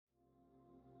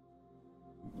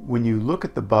when you look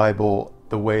at the Bible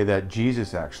the way that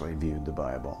Jesus actually viewed the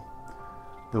Bible,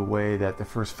 the way that the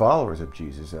first followers of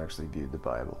Jesus actually viewed the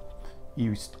Bible,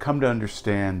 you come to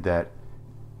understand that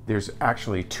there's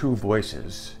actually two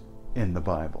voices in the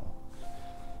Bible.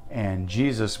 And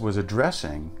Jesus was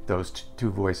addressing those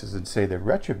two voices and say the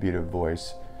retributive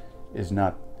voice is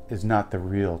not the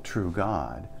real true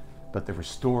God, but the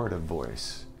restorative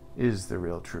voice is the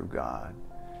real true God.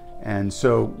 And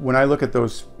so when I look at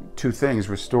those two things,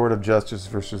 restorative justice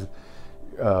versus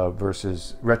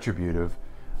retributive,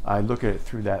 I look at it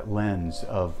through that lens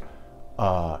of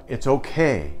it's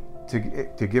okay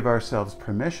to give ourselves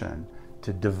permission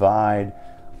to divide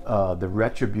the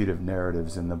retributive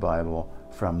narratives in the Bible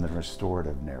from the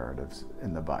restorative narratives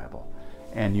in the Bible.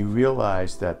 And you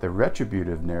realize that the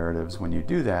retributive narratives, when you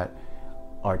do that,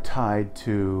 are tied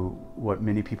to what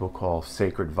many people call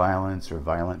sacred violence or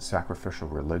violent sacrificial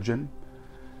religion.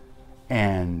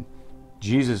 And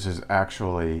Jesus is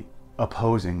actually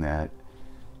opposing that,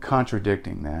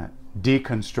 contradicting that,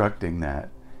 deconstructing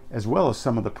that, as well as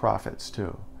some of the prophets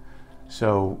too.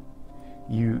 So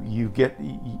you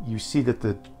see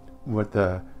that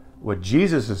what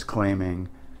Jesus is claiming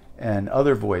and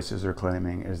other voices are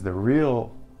claiming is the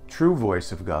real true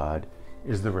voice of God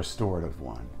is the restorative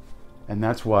one. And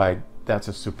that's why that's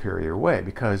a superior way,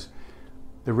 because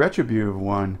the retributive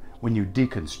one, when you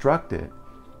deconstruct it,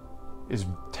 is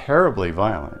terribly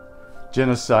violent,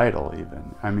 genocidal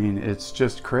even. I mean, it's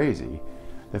just crazy,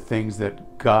 the things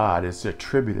that God is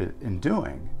attributed in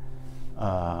doing.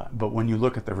 But when you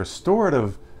look at the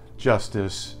restorative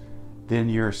justice, then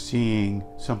you're seeing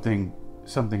something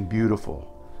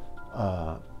beautiful.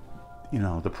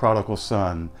 The prodigal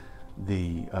son,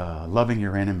 the loving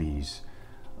your enemies.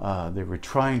 They were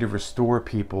trying to restore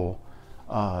people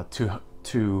to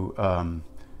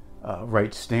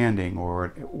right standing,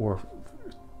 or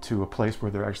to a place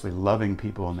where they're actually loving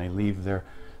people and they leave their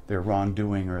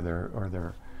wrongdoing or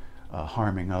their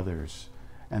harming others.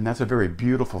 And that's a very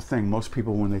beautiful thing. Most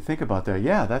people, when they think about that,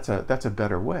 yeah, that's a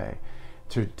better way.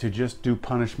 To just do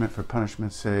punishment for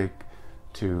punishment's sake,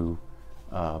 to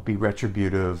be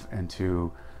retributive, and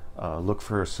to look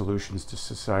for solutions to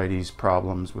society's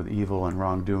problems with evil and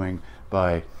wrongdoing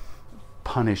by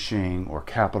punishing, or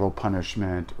capital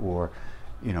punishment, or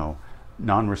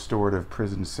non-restorative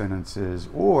prison sentences,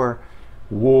 or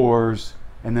wars,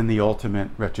 and then the ultimate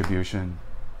retribution,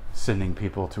 sending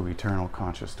people to eternal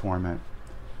conscious torment.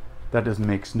 That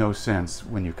makes no sense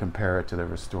when you compare it to the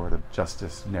restorative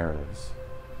justice narratives.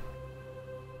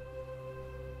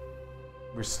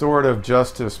 Restorative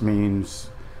justice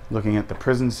means looking at the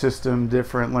prison system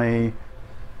differently.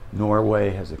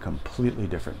 Norway has a completely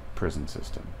different prison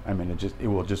system. I mean, it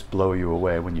will just blow you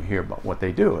away when you hear about what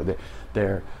they do.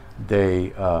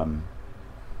 They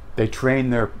train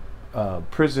their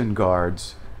prison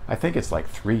guards. I think it's like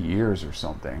 3 years or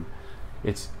something.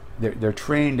 They're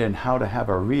trained in how to have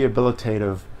a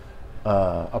rehabilitative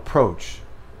approach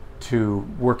to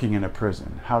working in a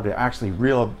prison, how to actually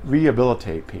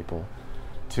rehabilitate people,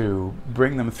 to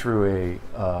bring them through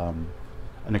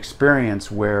an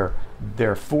experience where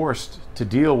they're forced to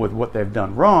deal with what they've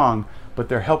done wrong, but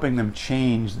they're helping them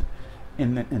change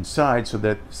inside so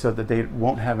that they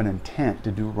won't have an intent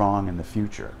to do wrong in the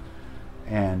future.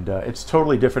 And it's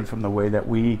totally different from the way that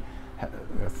we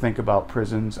think about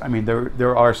prisons. I mean,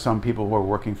 there are some people who are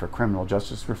working for criminal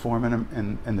justice reform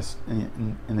in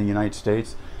the United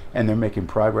States, and they're making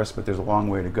progress, but there's a long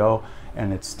way to go,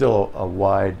 and it's still a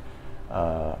wide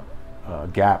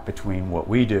gap between what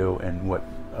we do and what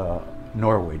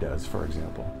Norway does, for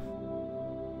example.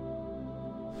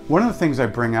 One of the things I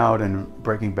bring out in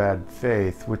Breaking Bad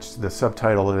Faith, which the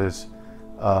subtitle is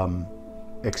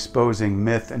Exposing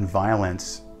Myth and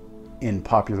Violence in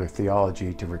Popular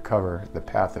Theology to Recover the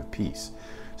Path of Peace.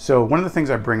 So one of the things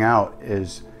I bring out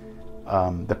is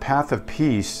the path of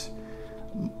peace.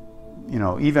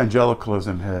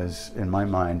 Evangelicalism in my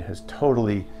mind, has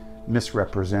totally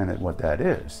misrepresented what that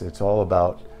is. It's all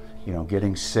about,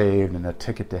 getting saved and a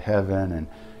ticket to heaven, and,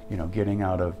 getting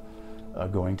out of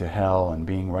going to hell and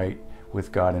being right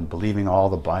with God and believing all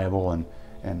the Bible and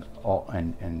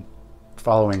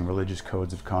following religious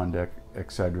codes of conduct,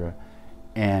 etc.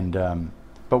 And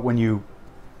but when you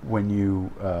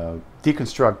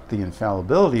deconstruct the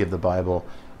infallibility of the Bible,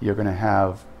 you're going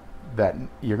to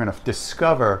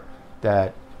discover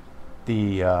that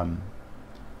the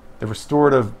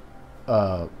restorative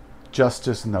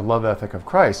justice and the love ethic of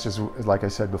Christ is, like I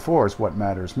said before, is what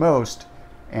matters most.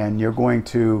 And you're going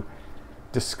to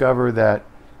discover that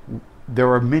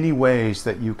there are many ways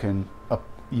that you can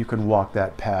walk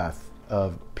that path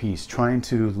of peace, trying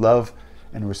to love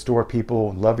and restore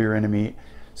people, love your enemy,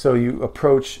 So you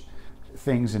approach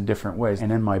things in different ways.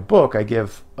 And in my book, I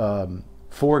give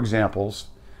 4 examples.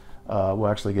 We'll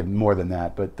actually give more than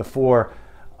that, but the 4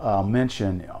 I'll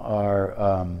mention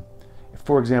are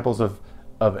 4 examples of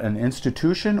an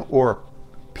institution or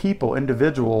people,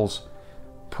 individuals,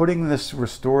 putting this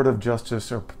restorative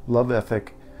justice or love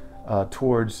ethic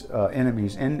towards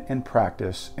enemies in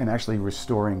practice and actually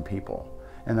restoring people.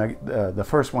 And the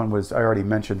first one was, I already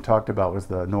mentioned, talked about, was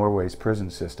the Norway's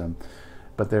prison system.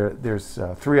 But there's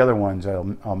 3 other ones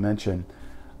I'll mention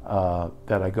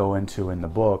that I go into in the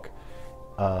book.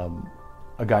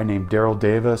 A guy named Daryl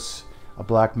Davis, a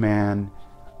black man.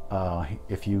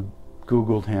 If you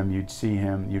Googled him, you'd see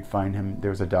him, you'd find him.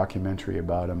 There's a documentary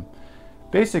about him.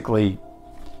 Basically,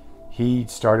 he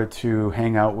started to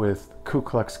hang out with Ku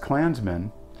Klux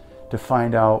Klansmen to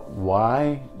find out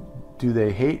why do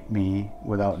they hate me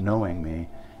without knowing me.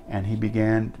 And he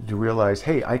began to realize,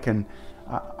 hey,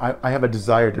 I have a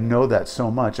desire to know that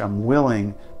so much. I'm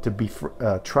willing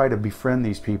to try to befriend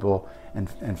these people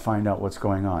and find out what's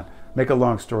going on. Make a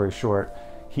long story short,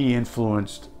 he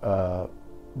influenced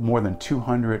more than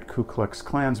 200 Ku Klux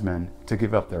Klansmen to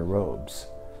give up their robes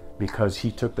because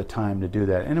he took the time to do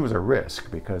that. And it was a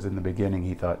risk because in the beginning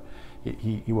he thought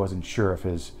he wasn't sure if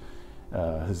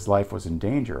his life was in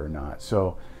danger or not.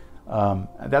 So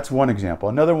that's one example.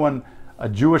 Another one, a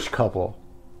Jewish couple.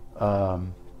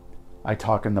 I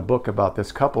talk in the book about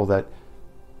this couple that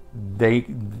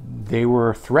they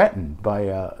were threatened by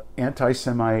an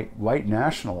anti-Semite white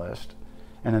nationalist,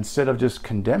 and instead of just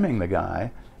condemning the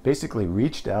guy, basically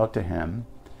reached out to him,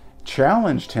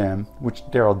 challenged him, which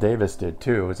Daryl Davis did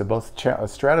too. It was both a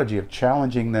strategy of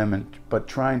challenging them but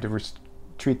trying to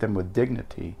treat them with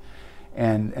dignity.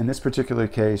 And in this particular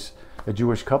case, a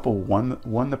Jewish couple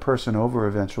won the person over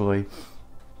eventually,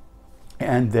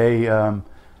 and they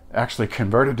actually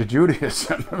converted to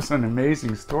Judaism. It was an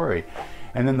amazing story.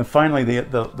 And then the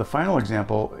final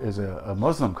example is a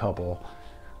Muslim couple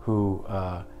who,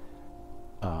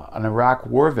 an Iraq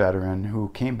war veteran who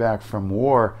came back from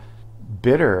war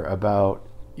bitter about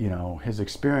his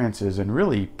experiences and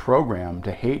really programmed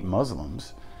to hate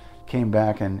Muslims, came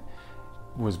back and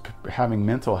was having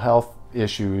mental health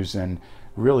issues and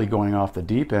really going off the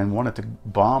deep end, wanted to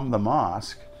bomb the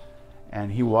mosque.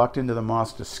 And he walked into the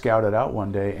mosque to scout it out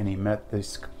one day, and he met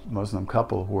this Muslim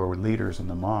couple who were leaders in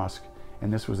the mosque,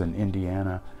 and this was in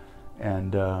Indiana,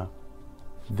 and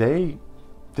they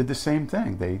did the same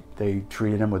thing. They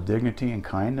treated him with dignity and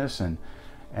kindness,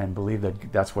 and believed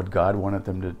that that's what God wanted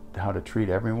them how to treat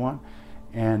everyone,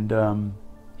 and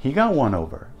he got won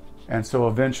over, and so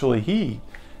eventually he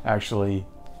actually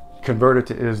converted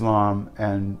to Islam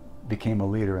and became a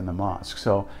leader in the mosque.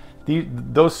 So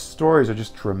those stories are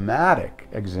just dramatic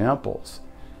examples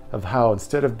of how,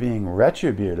 instead of being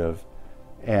retributive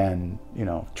and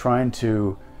trying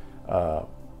to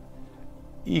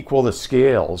equal the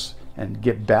scales and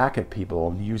get back at people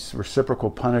and use reciprocal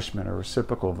punishment or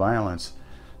reciprocal violence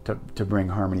to bring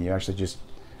harmony, you actually just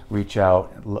reach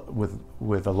out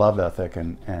with a love ethic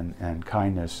and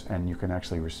kindness, and you can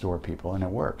actually restore people, and it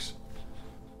works.